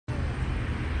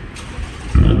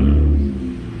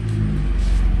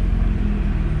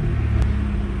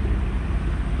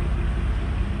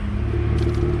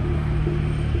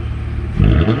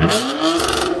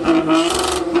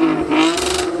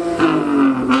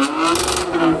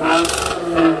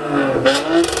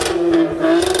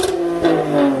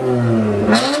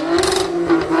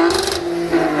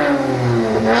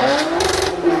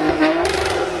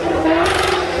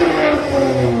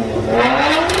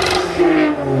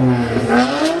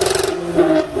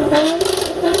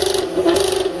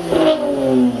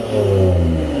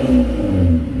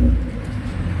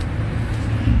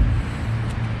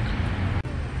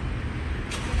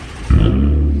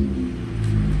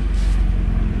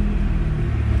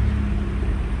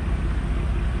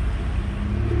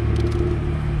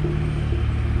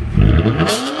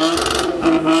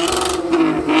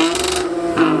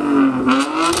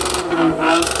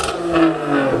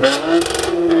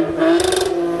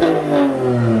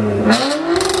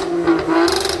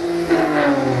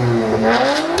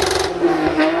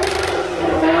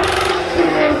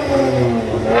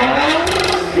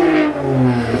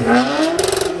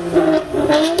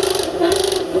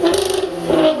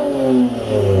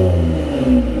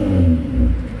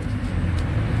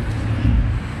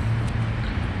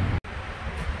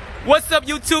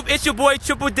YouTube? It's your boy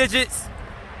Triple Digits.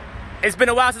 It's been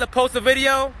a while since I posted a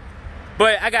video,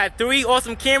 but I got 3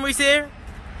 awesome Camrys here,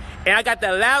 and I got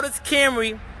the loudest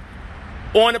Camry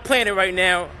on the planet right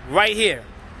now, right here.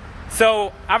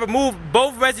 So I removed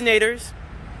both resonators.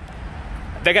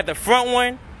 I got the front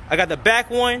one, I got the back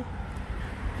one.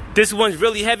 This one's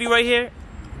really heavy right here.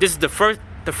 This is the front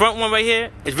one right here.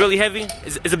 It's really heavy.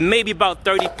 It's maybe about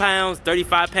 30 pounds,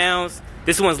 35 pounds.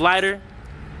 This one's lighter,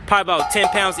 probably about 10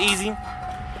 pounds easy.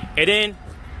 And then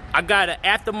I got an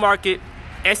aftermarket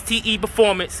STE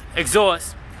Performance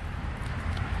exhaust.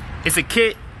 It's a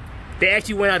kit. They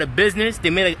actually went out of business. They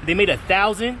made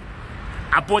 1,000.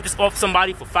 I bought this off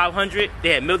somebody for 500. They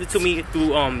had mailed it to me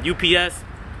through UPS,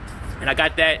 and I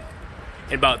got that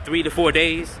in about 3 to 4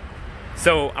 days.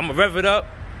 So I'm gonna rev it up.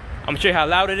 I'm gonna show you how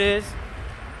loud it is,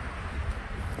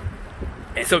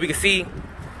 and so we can see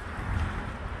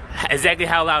exactly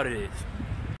how loud it is.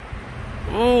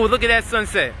 Ooh, look at that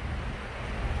sunset.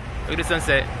 Look at the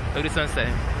sunset. Look at the sunset.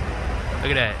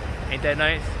 Look at that. Ain't that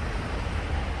nice?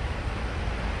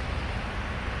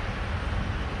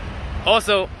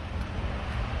 Also,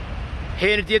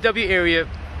 here in the DFW area,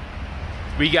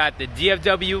 we got the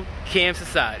DFW Cam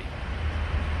Society.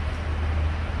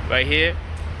 Right here.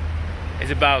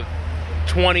 It's about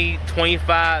 20,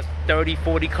 25, 30,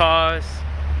 40 cars.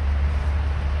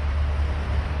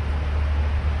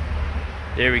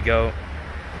 There we go.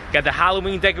 Got the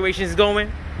Halloween decorations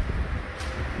going.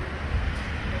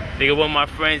 They got one of my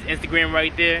friends' Instagram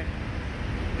right there.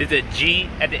 There's a G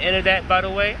at the end of that, by the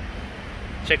way.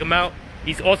 Check him out.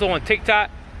 He's also on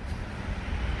TikTok.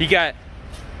 He got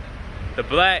the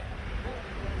black,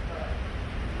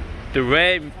 the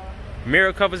red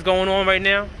mirror covers going on right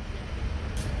now.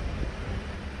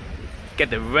 Got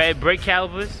the red brake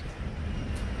calipers,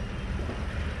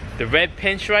 the red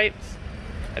pinstripes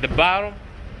at the bottom,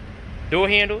 door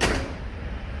handles,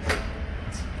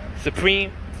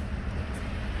 Supreme.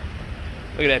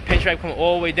 Look at that pinstripe coming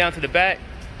all the way down to the back.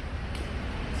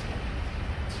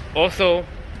 Also,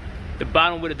 the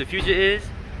bottom where the diffuser is.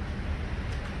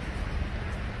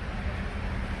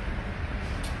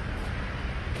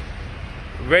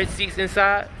 Red seats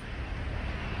inside.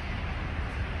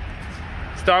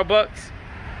 Starbucks.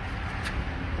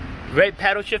 Red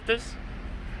paddle shifters.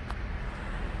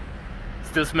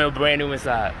 Still smell brand new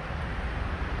inside.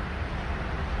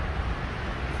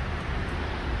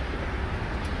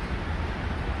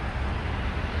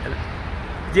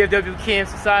 DFW Cam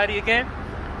Society again.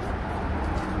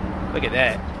 Look at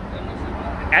that.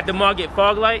 Aftermarket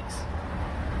fog lights.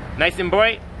 Nice and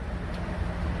bright.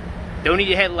 Don't need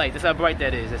your headlights. That's how bright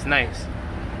that is. That's nice.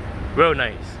 Real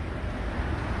nice.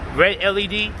 Red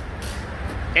LED.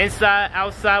 Inside,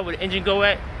 outside, where the engine go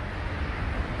at.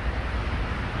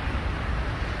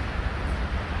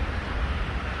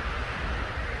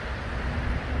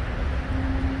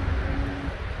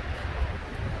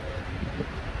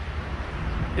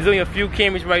 There's only a few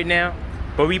Camrys right now,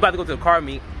 but we about to go to the car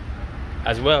meet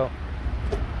as well.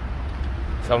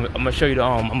 So I'm gonna show you the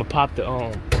I'm gonna pop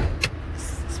the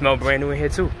smell brand new in here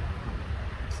too.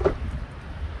 So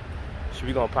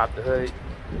we gonna pop the hood.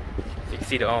 You can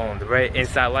see the red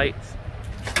inside lights.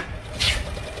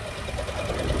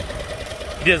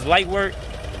 He does light work.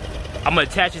 I'm gonna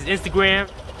attach his Instagram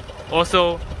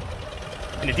also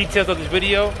in the details of this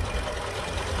video.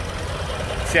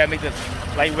 See how I make the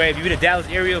light red. If you're in the Dallas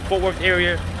area, Fort Worth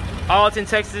area, Arlington,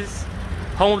 Texas,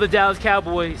 home of the Dallas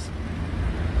Cowboys,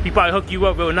 he probably hook you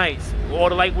up real nice. With all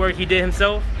the light work he did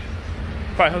himself,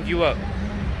 probably hook you up.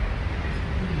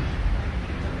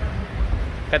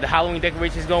 Got the Halloween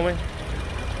decorations going.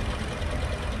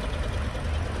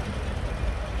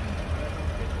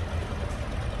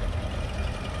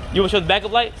 You wanna show the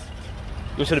backup lights?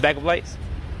 You wanna show the backup lights?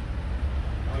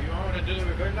 Oh, you want to do the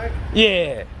reverse light?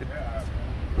 Yeah.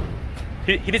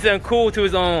 He did something cool to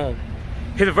his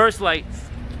reverse lights.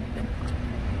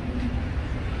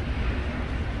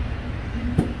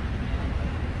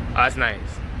 Oh, that's nice.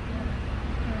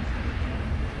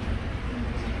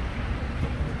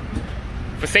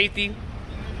 For safety,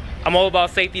 I'm all about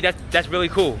safety. That's really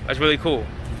cool. That's really cool.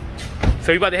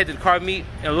 So we about to head to the car meet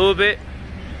in a little bit.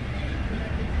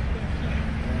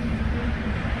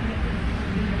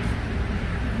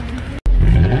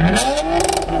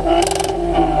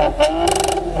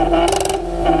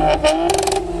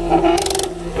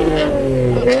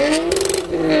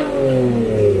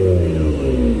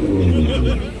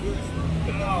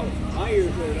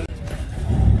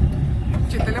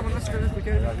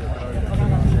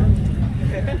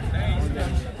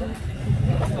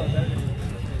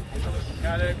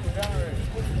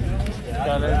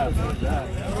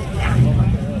 Dale.